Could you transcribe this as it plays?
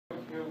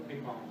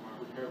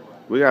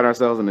We got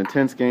ourselves an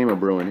intense game of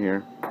brewing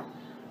here.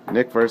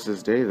 Nick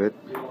versus David.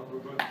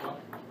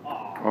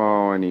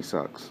 Oh, and he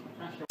sucks.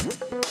 This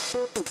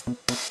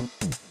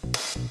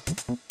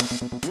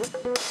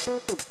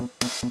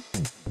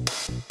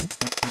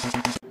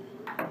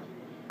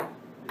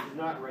is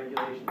not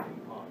regulation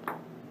ping pong.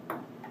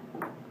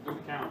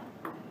 Doesn't count.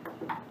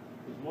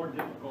 It's more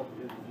difficult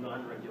because it's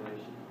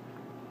non-regulation.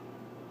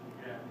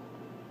 Yeah.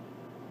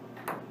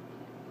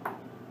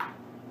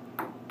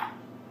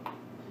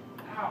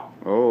 Ow.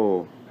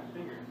 Oh. My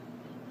finger.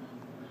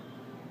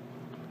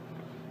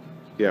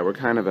 Yeah, we're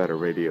kind of at a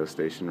radio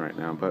station right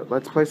now, but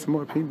let's play some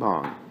more ping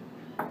pong.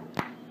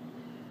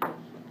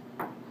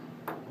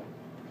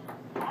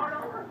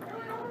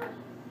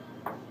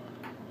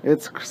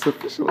 It's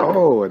official.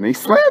 Oh, and he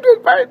slammed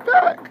it right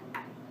back.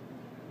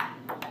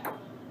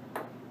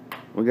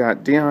 We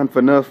got Dion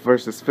Phaneuf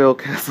versus Phil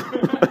Kessel.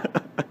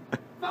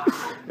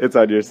 It's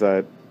on your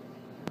side.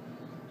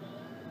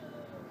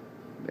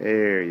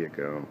 There you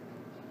go.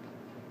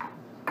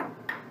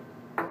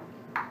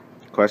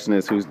 Question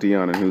is, who's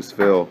Dion and who's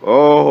Phil?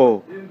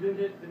 Oh! Didn't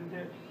hit.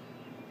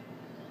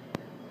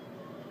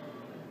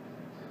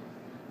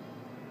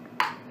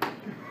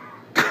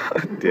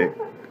 God damn.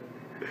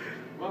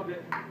 Loved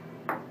it.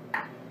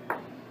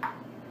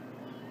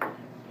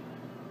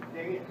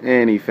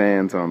 Any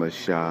fans on the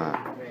shot?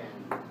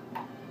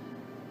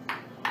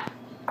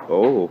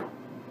 Oh,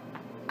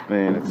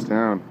 man, it's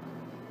down.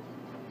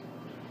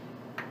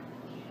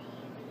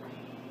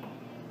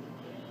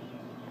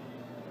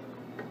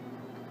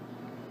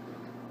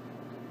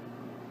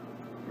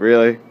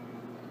 Really?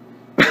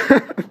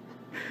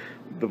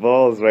 The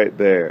ball is right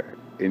there,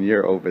 and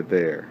you're over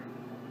there.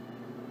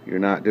 You're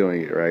not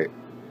doing it right.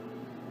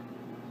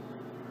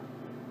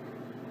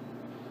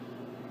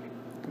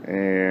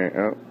 And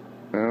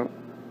oh.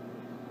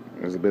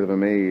 There's a bit of a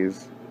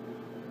maze.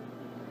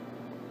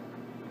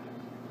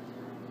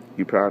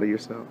 You proud of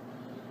yourself?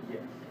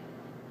 Yes.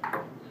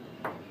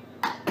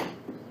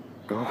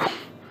 Oh.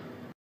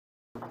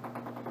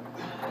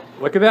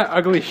 Look at that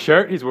ugly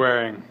shirt he's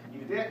wearing.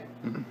 You did?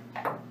 Mm-hmm.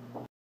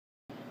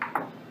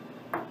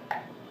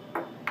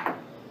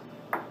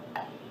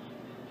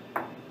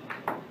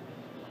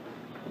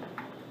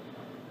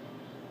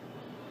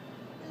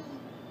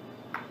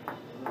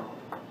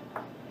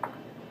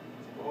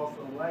 Ball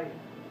so light.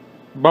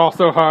 Ball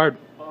so hard.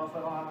 Ball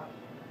so hot.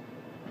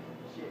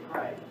 Shit,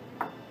 right.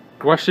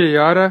 Washi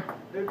yada.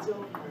 It's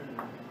over.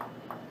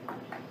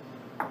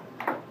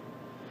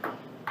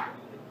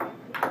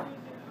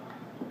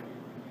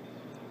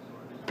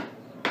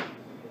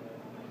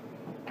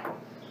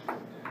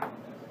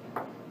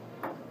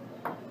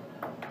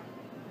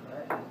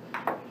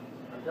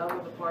 I'm done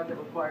with the part that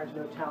requires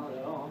no talent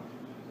at all.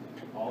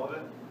 All of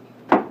it?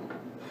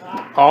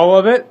 All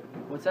of it?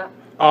 What's that?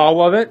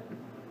 All of it?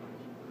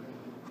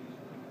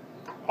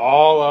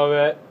 All of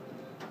it.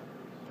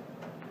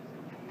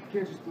 You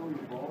can't just throw your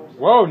balls.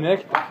 Whoa,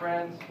 Nick. My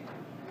friends.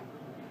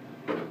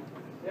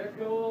 They're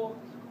cool.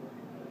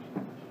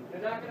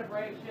 They're not going to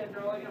break shit.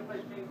 They're only going to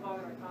play ping pong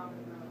in a common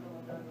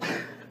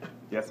room.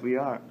 Yes, we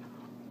are.